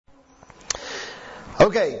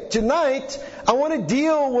Okay, tonight I want to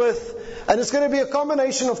deal with, and it's going to be a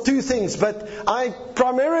combination of two things, but I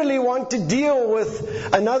primarily want to deal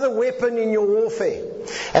with another weapon in your warfare.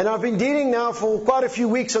 And I've been dealing now for quite a few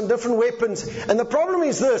weeks on different weapons. And the problem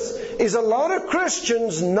is this, is a lot of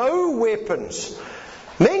Christians know weapons.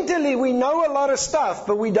 Mentally we know a lot of stuff,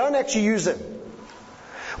 but we don't actually use them.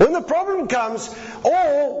 When the problem comes,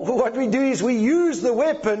 all what we do is we use the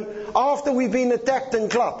weapon after we've been attacked and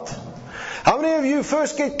clubbed. How many of you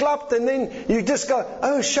first get clubbed and then you just go,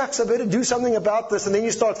 oh shucks, I better do something about this, and then you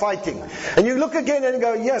start fighting. And you look again and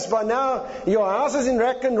go, yes, by now your house is in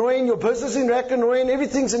rack and ruin, your business is in rack and ruin,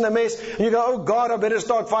 everything's in a mess. And you go, oh God, I better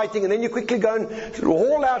start fighting. And then you quickly go and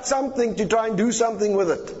haul out something to try and do something with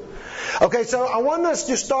it. Okay, so I want us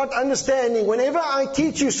to start understanding, whenever I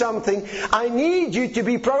teach you something, I need you to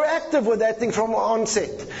be proactive with that thing from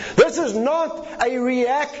onset. This is not a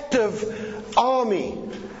reactive army.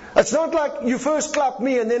 It's not like you first club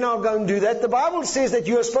me and then I'll go and do that. The Bible says that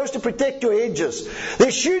you are supposed to protect your edges.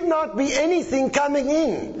 There should not be anything coming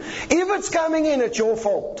in. If it's coming in, it's your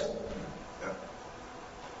fault.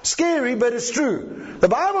 Scary, but it's true. The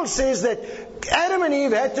Bible says that Adam and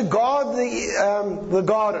Eve had to guard the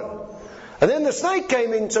garden. And then the snake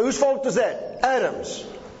came in, so whose fault was that? Adam's.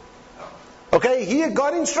 Okay, he had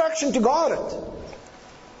got instruction to guard it.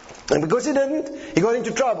 And because he didn't, he got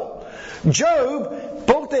into trouble. Job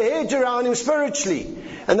built a hedge around him spiritually.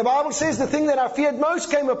 And the Bible says the thing that I feared most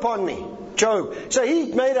came upon me. Job. So he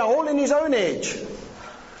made a hole in his own hedge.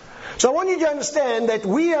 So I want you to understand that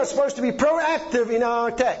we are supposed to be proactive in our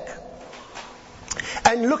attack.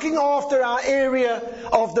 And looking after our area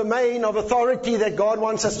of domain of authority that God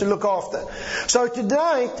wants us to look after. So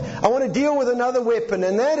tonight, I want to deal with another weapon,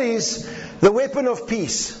 and that is the weapon of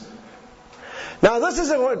peace. Now this is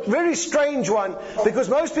a very strange one, because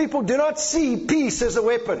most people do not see peace as a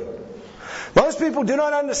weapon. Most people do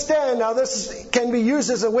not understand how this can be used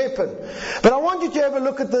as a weapon. But I want you to have a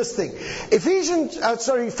look at this thing.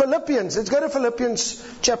 Philippians. Let's go to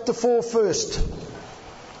Philippians chapter 4 first.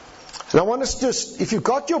 And I want us to, if you've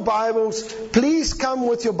got your Bibles, please come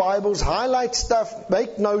with your Bibles, highlight stuff,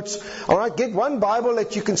 make notes. Alright, get one Bible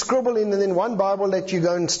that you can scribble in, and then one Bible that you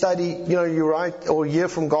go and study, you write or hear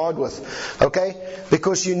from God with. Okay?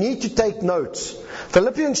 Because you need to take notes.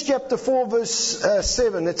 Philippians chapter 4 verse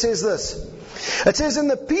 7, it says this. It says, "And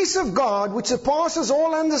the peace of God, which surpasses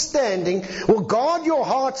all understanding, will guard your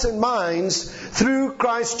hearts and minds through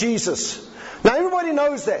Christ Jesus." Now everybody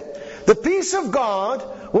knows that. The peace of God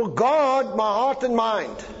will guard my heart and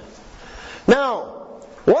mind. Now,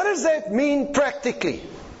 what does that mean practically?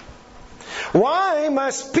 Why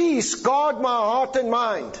must peace guard my heart and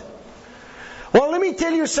mind? Well, let me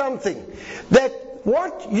tell you something. That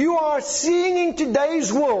what you are seeing in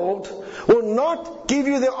today's world will not give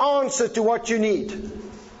you the answer to what you need.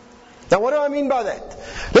 Now, what do I mean by that?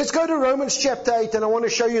 Let's go to Romans chapter 8, and I want to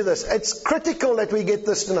show you this. It's critical that we get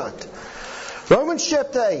this tonight. Romans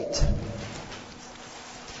chapter 8.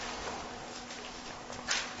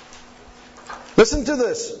 Listen to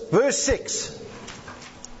this, verse 6.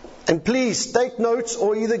 And please take notes,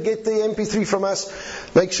 or either get the MP3 from us.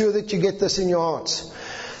 Make sure that you get this in your hearts.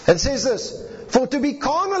 It says this: "For to be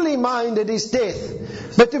carnally minded is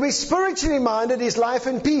death, but to be spiritually minded is life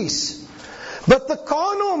and peace. But the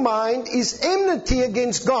carnal mind is enmity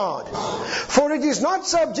against God, for it is not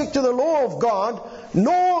subject to the law of God,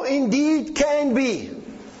 nor indeed can be."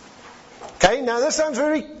 Okay, now this sounds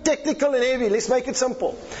very technical and heavy. Let's make it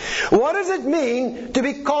simple. What does it mean to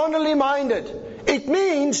be carnally minded? It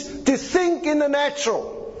means to think in the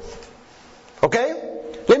natural. Okay?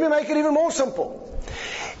 Let me make it even more simple.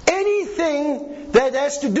 Anything that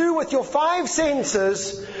has to do with your five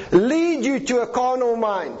senses lead you to a carnal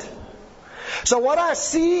mind. So what I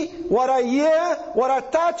see, what I hear, what I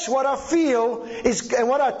touch, what I feel, and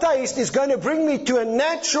what I taste is going to bring me to a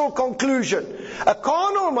natural conclusion. A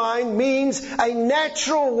carnal mind means a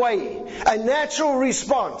natural way, a natural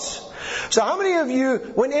response. So how many of you,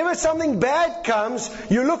 whenever something bad comes,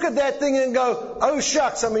 you look at that thing and go, oh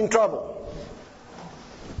shucks, I'm in trouble?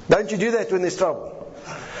 Don't you do that when there's trouble?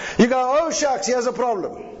 You go, oh shucks, here's a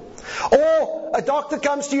problem. Or a doctor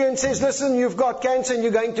comes to you and says, listen, you've got cancer and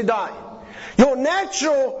you're going to die. Your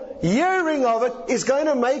natural hearing of it is going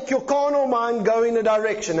to make your carnal mind go in a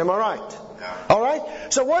direction. Am I right?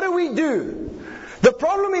 Alright? So what do? The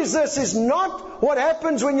problem is this is not what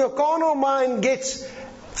happens when your carnal mind gets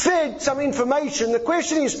fed some information. The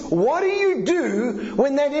question is, what do you do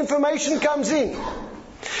when that information comes in?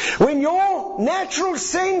 When your natural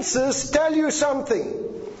senses tell you something.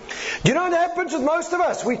 Do you know what happens with most of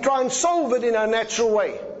us? We try and solve it in our natural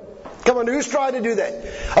way. Come on, who's tried to do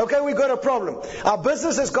that? Okay, we've got a problem. Our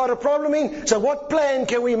business has got a problem in, so what plan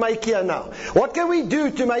can we make here now? What can we do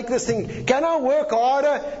to make this thing? Can I work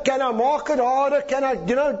harder? Can I market harder? Can I,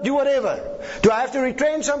 do whatever? Do I have to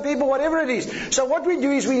retrench some people? Whatever it is. So what we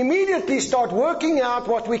do is we immediately start working out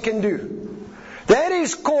what we can do. That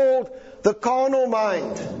is called the carnal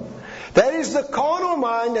mind. That is the carnal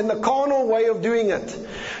mind and the carnal way of doing it.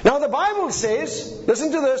 Now the Bible says,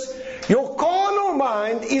 listen to this, your carnal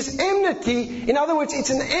mind is enmity. In other words, it's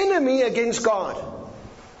an enemy against God.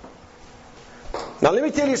 Now let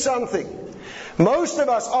me tell you something. Most of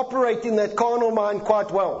us operate in that carnal mind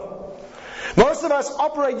quite well. Most of us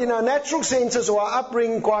operate in our natural senses or our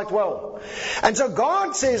upbringing quite well. And so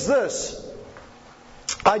God says this,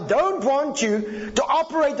 I don't want you to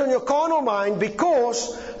operate on your carnal mind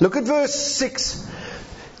because, look at verse 6,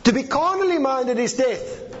 to be carnally minded is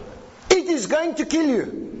death. It is going to kill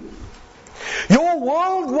you. Your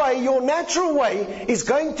world way, your natural way is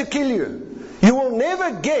going to kill you. You will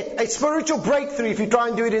never get a spiritual breakthrough if you try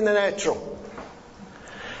and do it in the natural.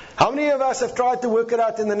 How many of us have tried to work it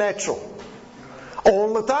out in the natural?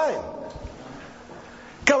 All the time.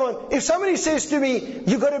 Come on, if somebody says to me,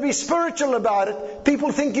 you've got to be spiritual about it,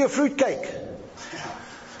 people think you're a fruitcake.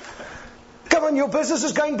 Come on, your business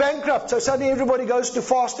is going bankrupt, so suddenly everybody goes to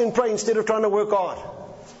fast and pray instead of trying to work hard.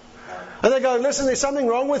 And they go, listen, there's something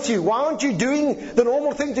wrong with you. Why aren't you doing the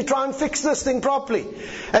normal thing to try and fix this thing properly?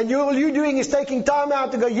 And all you're doing is taking time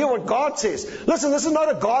out to go hear what God says. Listen, this is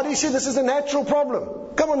not a God issue, this is a natural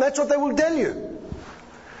problem. Come on, that's what they will tell you.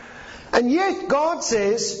 And yet God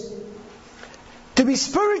says, to be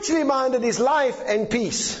spiritually minded is life and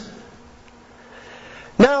peace.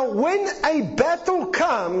 Now, when a battle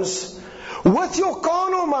comes with your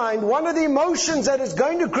carnal mind, one of the emotions that is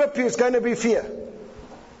going to grip you is going to be fear.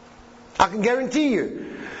 I can guarantee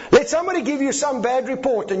you. Let somebody give you some bad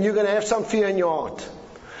report and you're going to have some fear in your heart.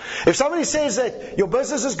 If somebody says that your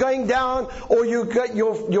business is going down or your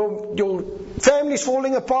family's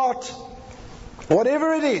falling apart,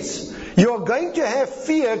 whatever it is, you're going to have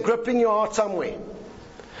fear gripping your heart somewhere.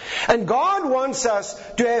 And God wants us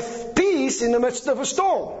to have peace in the midst of a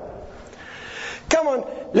storm. Come on,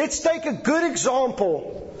 let's take a good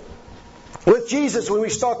example with Jesus when we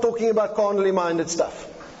start talking about carnally minded stuff.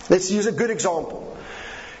 Let's use a good example.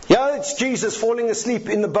 Yeah, it's Jesus falling asleep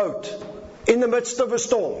in the boat in the midst of a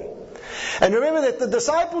storm. And remember that the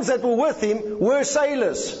disciples that were with him were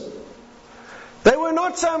sailors. They were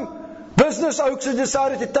not some business oaks who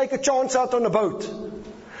decided to take a chance out on a boat.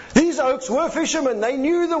 These oaks were fishermen. They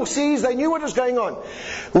knew the seas. They knew what was going on.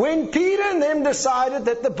 When Peter and them decided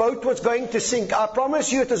that the boat was going to sink, I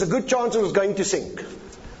promise you there's a good chance it was going to sink.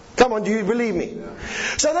 Come on, do you believe me?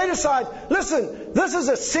 So they decide, listen, this is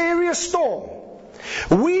a serious storm.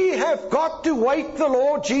 We have got to wake the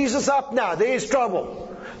Lord Jesus up now. There's trouble.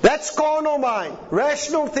 That's carnal mind,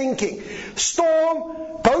 rational thinking.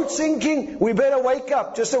 Storm, boat sinking, we better wake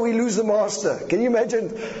up just so we lose the master. Can you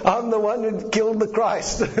imagine? I'm the one who killed the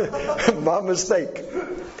Christ. My mistake.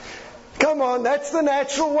 Come on, that's the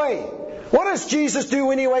natural way. What does Jesus do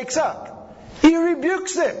when he wakes up? He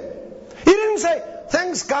rebukes them. He didn't say,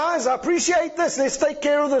 thanks guys, I appreciate this, let's take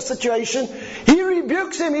care of the situation. He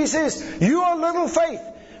rebukes them. He says, you are little faith.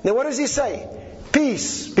 Now what does he say?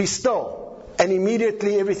 Peace, be still. And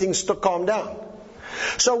immediately everything calmed down.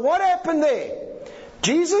 So what happened there?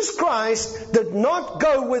 Jesus Christ did not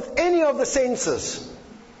go with any of the senses.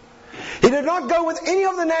 He did not go with any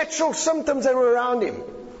of the natural symptoms that were around him.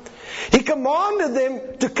 He commanded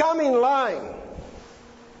them to come in line.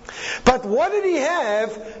 But what did he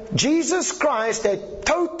have? Jesus Christ had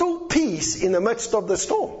total peace in the midst of the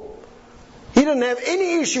storm. He didn't have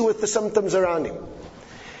any issue with the symptoms around him.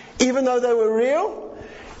 Even though they were real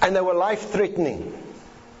and they were life-threatening.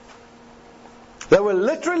 They were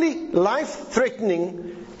literally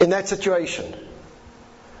life-threatening in that situation.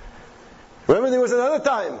 Remember, there was another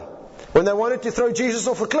time when they wanted to throw Jesus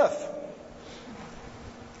off a cliff.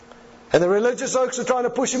 And the religious oaks were trying to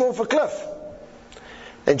push him off a cliff.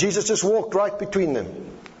 And Jesus just walked right between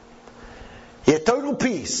them. He had total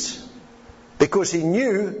peace because he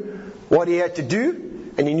knew what he had to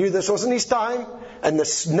do, and he knew this wasn't his time, and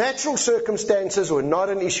the natural circumstances were not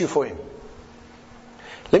an issue for him.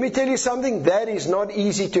 Let me tell you something, that is not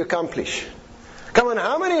easy to accomplish. Come on,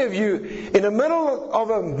 how many of you in the middle of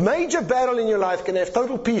a major battle in your life can have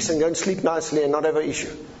total peace and go and sleep nicely and not have an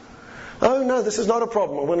issue? Oh no, this is not a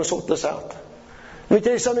problem, I'm going to sort this out. Let me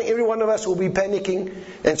tell you something, every one of us will be panicking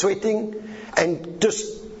and sweating and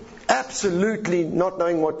just absolutely not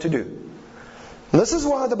knowing what to do. And this is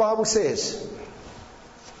why the Bible says,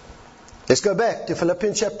 let's go back to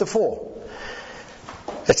Philippians chapter 4.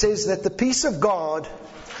 It says that the peace of God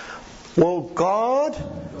will guard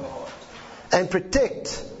and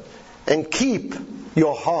protect and keep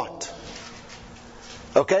your heart.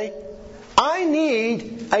 Okay? I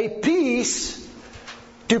need a peace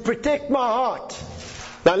to protect my heart.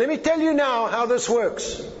 Now let me tell you now how this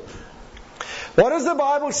works. What does the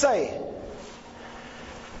Bible say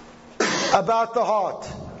about the heart?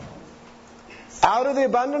 Out of the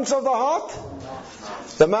abundance of the heart,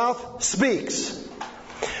 the mouth speaks.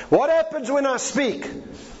 What happens when I speak?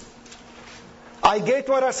 I get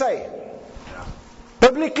what I say.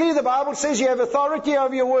 Biblically, the Bible says you have authority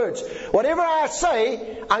over your words. Whatever I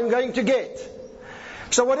say, I'm going to get.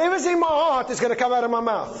 So whatever's in my heart is going to come out of my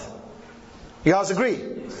mouth. You guys agree?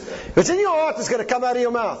 If it's in your heart, it's going to come out of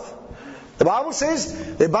your mouth. The Bible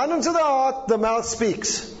says, the abundance of the heart, the mouth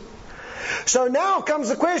speaks. So now comes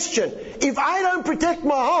the question, if I don't protect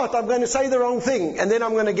my heart, I'm going to say the wrong thing, and then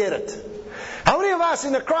I'm going to get it. How many of us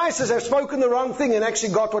in a crisis have spoken the wrong thing and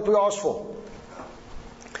actually got what we asked for?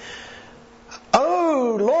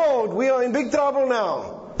 Oh Lord, we are in big trouble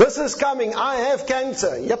now. This is coming. I have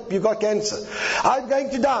cancer. Yep, you got cancer. I'm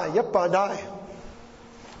going to die. Yep, I die.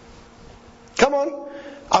 Come on.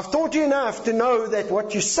 I've taught you enough to know that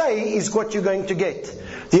what you say is what you're going to get.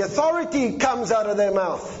 The authority comes out of their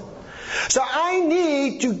mouth. So I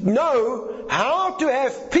need to know how to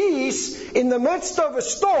have peace in the midst of a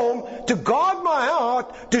storm to guard my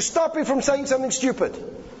heart to stop me from saying something stupid. Do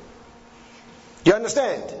you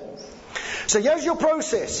understand? So here's your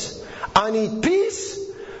process. I need peace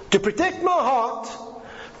to protect my heart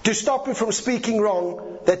to stop me from speaking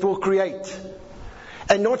wrong that will create.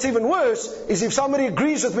 And what's even worse is if somebody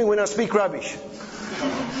agrees with me when I speak rubbish.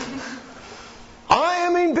 I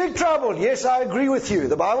am in big trouble. Yes, I agree with you.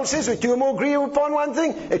 The Bible says, when two or more agree upon one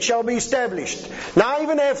thing, it shall be established. Now I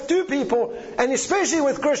even have two people, and especially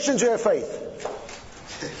with Christians who have faith.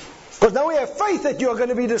 Because now we have faith that you are going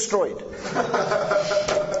to be destroyed.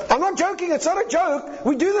 I'm not joking. It's not a joke.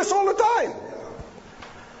 We do this all the time.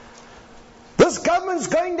 This government's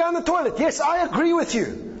going down the toilet. Yes, I agree with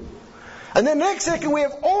you. And then next second we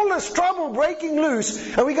have all this trouble breaking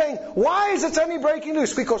loose. And we're going, why is it only breaking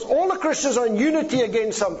loose? Because all the Christians are in unity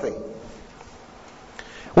against something.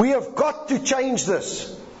 We have got to change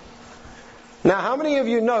this. Now, how many of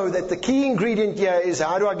you know that the key ingredient here is,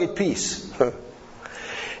 how do I get peace?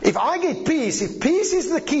 If I get peace, if peace is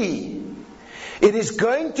the key, it is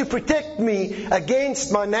going to protect me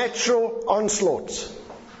against my natural onslaughts.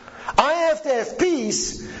 I have to have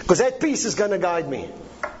peace, because that peace is going to guide me.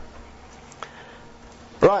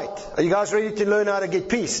 Right, are you guys ready to learn how to get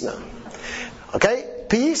peace now? Okay,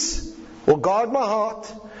 peace will guard my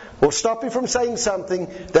heart, will stop me from saying something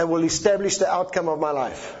that will establish the outcome of my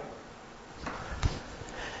life.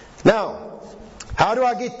 Now, how do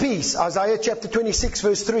I get peace? Isaiah chapter 26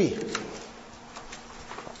 verse 3.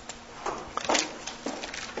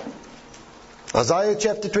 Isaiah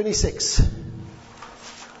chapter 26.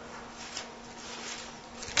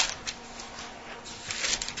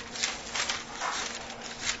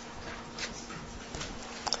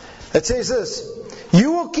 It says this,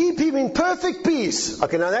 you will keep him in perfect peace.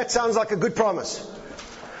 Okay, now that sounds like a good promise.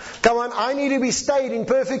 Come on, I need to be stayed in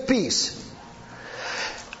perfect peace.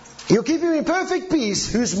 You'll keep him in perfect peace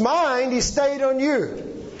whose mind is stayed on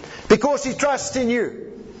you because he trusts in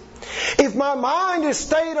you. If my mind is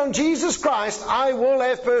stayed on Jesus Christ, I will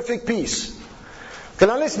have perfect peace. Okay,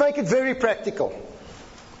 now let's make it very practical.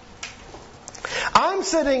 I'm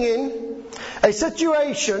sitting in a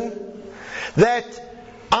situation that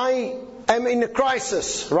I am in a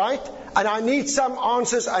crisis, right? And I need some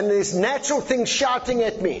answers, and there's natural things shouting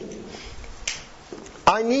at me.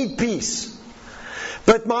 I need peace.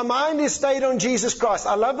 But my mind is stayed on Jesus Christ.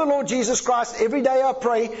 I love the Lord Jesus Christ. Every day I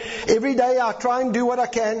pray. Every day I try and do what I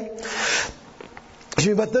can.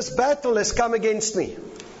 But this battle has come against me.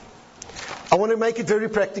 I want to make it very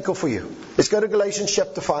practical for you. Let's go to Galatians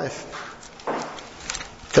chapter 5.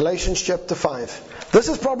 Galatians chapter 5. This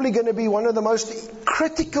is probably going to be one of the most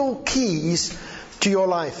critical keys to your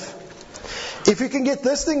life. If you can get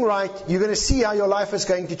this thing right, you're going to see how your life is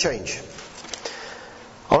going to change.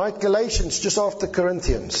 Alright, Galatians, just after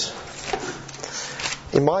Corinthians.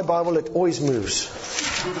 In my Bible, it always moves.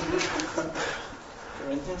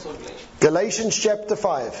 Corinthians or Galatians? Galatians chapter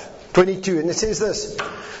 5, 22. And it says this.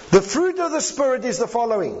 The fruit of the Spirit is the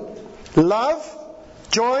following. Love,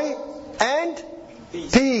 joy, and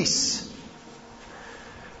peace.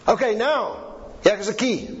 Okay, now, here's the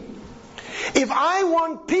key. If I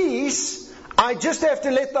want peace, I just have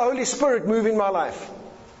to let the Holy Spirit move in my life.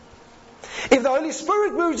 If the Holy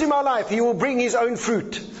Spirit moves in my life, He will bring His own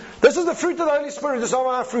fruit This is the fruit of the Holy Spirit. This is not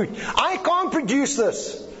my fruit. I can't produce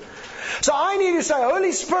this. So I need to say,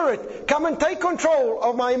 Holy Spirit, come and take control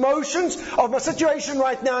of my emotions, of my situation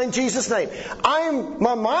right now in Jesus' name.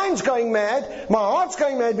 My mind's going mad, my heart's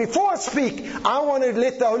going mad. Before I speak, I want to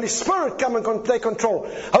let the Holy Spirit come and take control.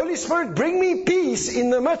 Holy Spirit, bring me peace in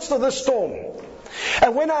the midst of the storm.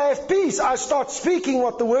 And when I have peace, I start speaking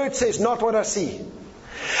what the Word says, not what I see.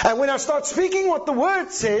 And when I start speaking what the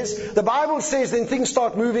Word says, the Bible says, then things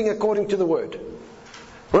start moving according to the Word.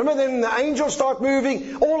 Remember, then the angels start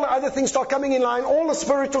moving, all the other things start coming in line, all the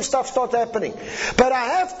spiritual stuff starts happening. But I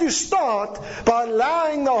have to start by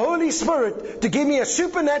allowing the Holy Spirit to give me a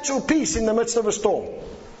supernatural peace in the midst of a storm.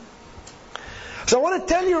 So I want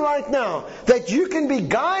to tell you right now that you can be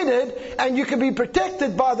guided and you can be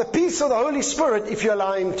protected by the peace of the Holy Spirit if you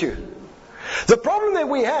allow Him to. The problem that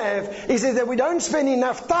we have is that we don't spend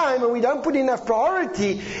enough time and we don't put enough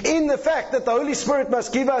priority in the fact that the Holy Spirit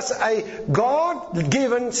must give us a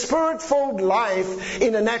God-given, Spirit-filled life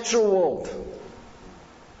in a natural world.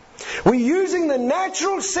 We're using the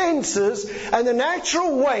natural senses and the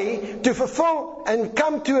natural way to fulfill and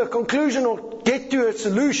come to a conclusion or get to a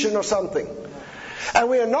solution or something.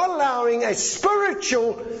 And we are not allowing a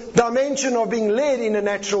spiritual dimension of being led in a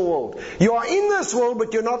natural world. You are in this world,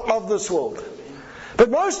 but you're not of this world.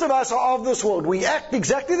 But most of us are of this world. We act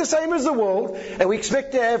exactly the same as the world, and we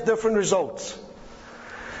expect to have different results.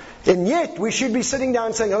 And yet, we should be sitting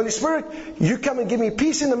down saying, Holy Spirit, you come and give me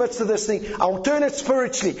peace in the midst of this thing. I will turn it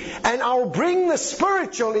spiritually. And I will bring the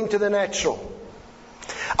spiritual into the natural.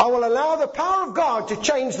 I will allow the power of God to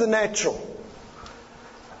change the natural.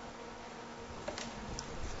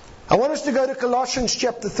 I want us to go to Colossians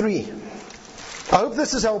chapter 3. I hope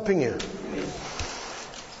this is helping you.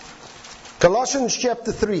 Colossians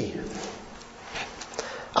chapter 3.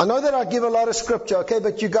 I know that I give a lot of scripture, okay,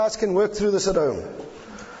 but you guys can work through this at home.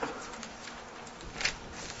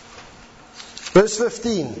 Verse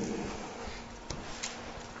 15.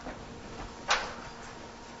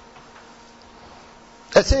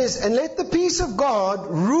 It says, and let the peace of God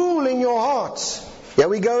rule in your hearts. Here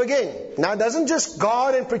we go again. Now it doesn't just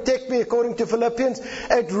guard and protect me according to Philippians.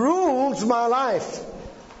 It rules my life.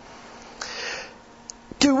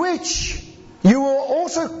 To which you were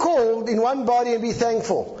also called in one body, and be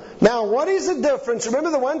thankful. Now what is the difference?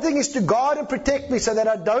 Remember, the one thing is to guard and protect me so that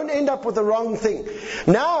I don't end up with the wrong thing.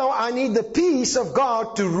 Now I need the peace of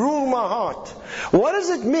God to rule my heart. What does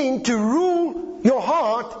it mean to rule your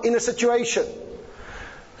heart in a situation?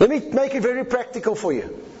 Let me make it very practical for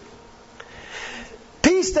you.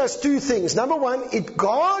 Peace does two things. Number one, it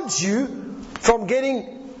guards you from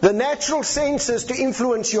getting the natural senses to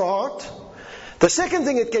influence your heart. The second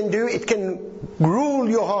thing it can do, it can rule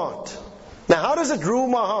your heart. Now, how does it rule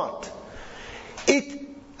my heart? It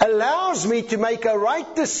allows me to make a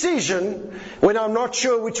right decision when I'm not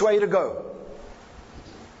sure which way to go.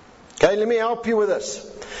 Okay, let me help you with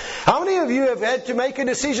this. How many of you have had to make a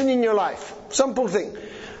decision in your life? Simple thing.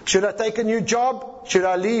 Should I take a new job? Should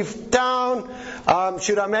I leave town?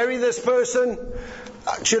 Should I marry this person?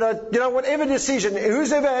 Should I, whatever decision.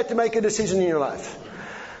 Who's ever had to make a decision in your life?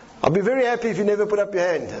 I'll be very happy if you never put up your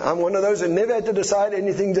hand. I'm one of those who never had to decide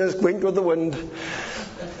anything, just went with the wind.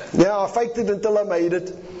 Yeah, I faked it until I made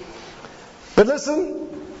it. But listen,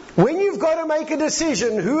 when you've got to make a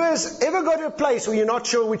decision, who has ever got to a place where you're not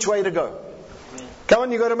sure which way to go? Come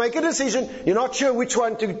on, you've got to make a decision. You're not sure which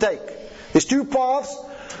one to take. There's two paths,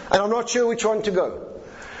 and I'm not sure which one to go.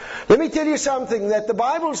 Let me tell you something, that the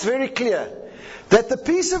Bible is very clear, that the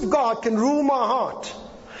peace of God can rule my heart.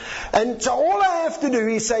 And so all I have to do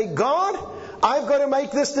is say, God, I've got to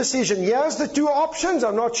make this decision. Here's the two options.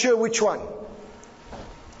 I'm not sure which one.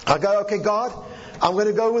 I go, okay, God, I'm going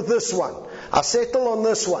to go with this one. I settle on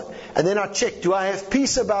this one. And then I check, do I have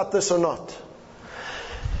peace about this or not?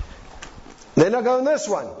 Then I go on this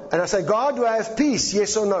one. And I say, God, do I have peace?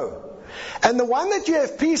 Yes or no? And the one that you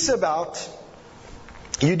have peace about,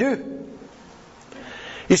 you do.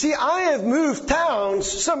 You see, I have moved towns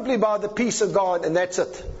simply by the peace of God, and that's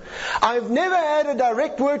it. I've never had a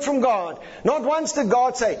direct word from God. Not once did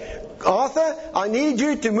God say, Arthur, I need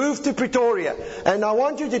you to move to Pretoria, and I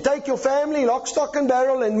want you to take your family, lock, stock and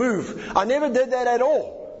barrel, and move. I never did that at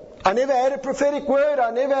all. I never had a prophetic word.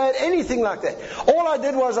 I never had anything like that. All I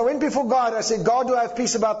did was I went before God. I said, God, do I have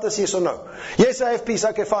peace about this? Yes or no? Yes, I have peace.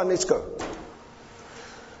 Okay, fine, let's go.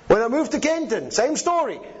 When I moved to Kenton, same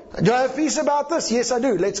story. Do I have peace about this? Yes, I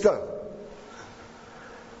do. Let's go.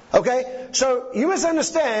 Okay, so you must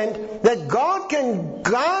understand that God can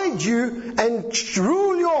guide you and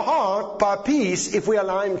rule your heart by peace if we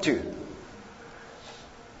allow Him to.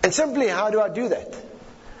 And simply, how do I do that?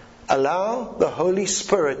 Allow the Holy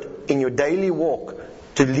Spirit in your daily walk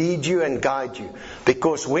to lead you and guide you.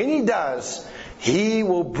 Because when He does, He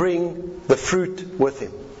will bring the fruit with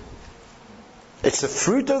Him. It's the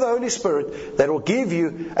fruit of the Holy Spirit that will give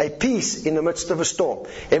you a peace in the midst of a storm.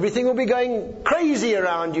 Everything will be going crazy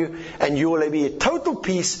around you, and you will be at total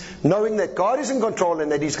peace, knowing that God is in control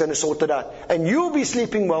and that He's going to sort it out. And you'll be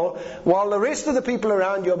sleeping well, while the rest of the people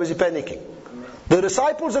around you are busy panicking. The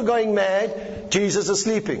disciples are going mad, Jesus is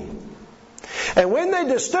sleeping. And when they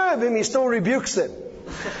disturb Him, He still rebukes them.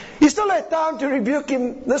 He still had time to rebuke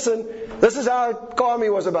him. Listen, this is how calm He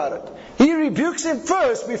was about it. He rebukes him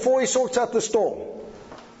first before He sorts out the storm.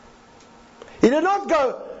 He did not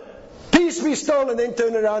go, peace be still, and then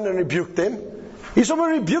turn around and rebuke them. He sort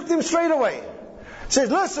of rebuked them straight away. He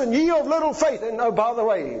says, listen, ye of little faith. And oh, by the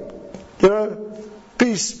way,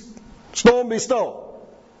 peace, storm be still.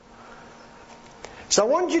 So I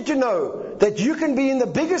want you to know that you can be in the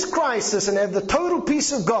biggest crisis and have the total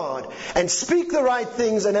peace of God and speak the right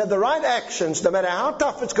things and have the right actions, no matter how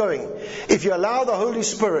tough it's going, if you allow the Holy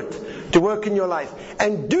Spirit to work in your life.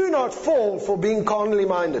 And do not fall for being carnally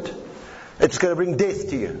minded. It's going to bring death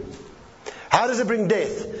to you. How does it bring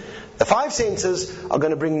death? The 5 senses are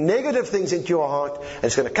going to bring negative things into your heart, and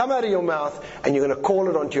it's going to come out of your mouth, and you're going to call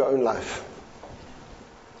it onto your own life.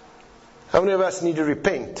 How many of us need to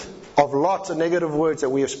repent of lots of negative words that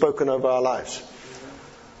we have spoken over our lives?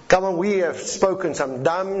 Come on, we have spoken some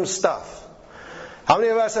dumb stuff. How many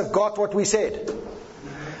of us have got what we said?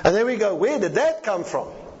 And then we go, where did that come from?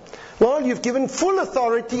 Well, you've given full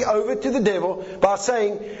authority over to the devil by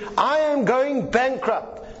saying, I am going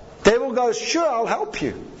bankrupt. Devil goes, sure, I'll help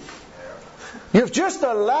you. You've just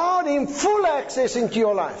allowed him full access into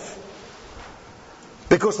your life.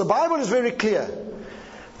 Because the Bible is very clear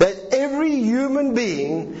that every human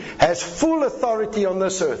being has full authority on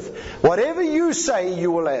this earth. Whatever you say, you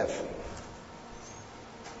will have.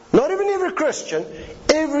 Not even every Christian,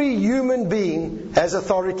 every human being has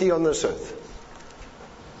authority on this earth.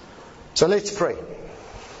 So let's pray.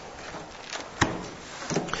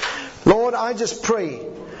 Lord, I just pray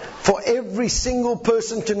for every single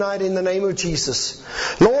person tonight in the name of Jesus.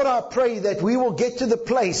 Lord, I pray that we will get to the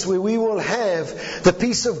place where we will have the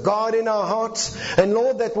peace of God in our hearts. And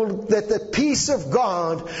Lord, that the peace of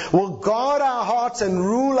God will guard our hearts and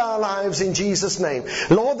rule our lives in Jesus' name.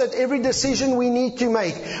 Lord, that every decision we need to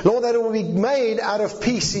make, Lord, that it will be made out of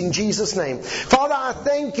peace in Jesus' name. Father, I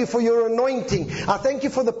thank You for Your anointing. I thank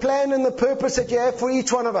You for the plan and the purpose that You have for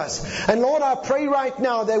each one of us. And Lord, I pray right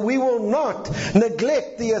now that we will not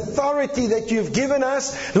neglect the authority that You've given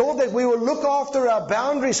us. Lord, that we will look after our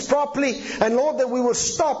boundaries properly. And Lord, that we will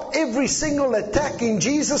stop every single attack in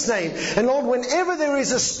Jesus' name. And Lord, whenever there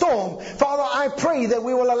is a storm, Father, I pray that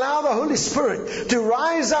we will allow the Holy Spirit to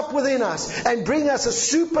rise up within us and bring us a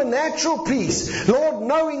supernatural peace. Lord,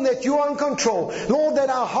 knowing that You are in control. Lord, that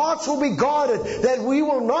our hearts will be guarded, that we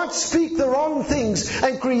will not speak the wrong things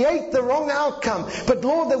and create the wrong outcome. But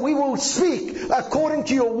Lord, that we will speak according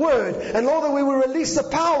to Your word. And Lord, that we will release the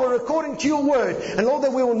power according to Your word. And Lord,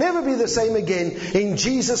 that we will never be the same again. In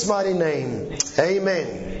Jesus' mighty name.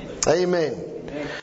 Amen. Amen.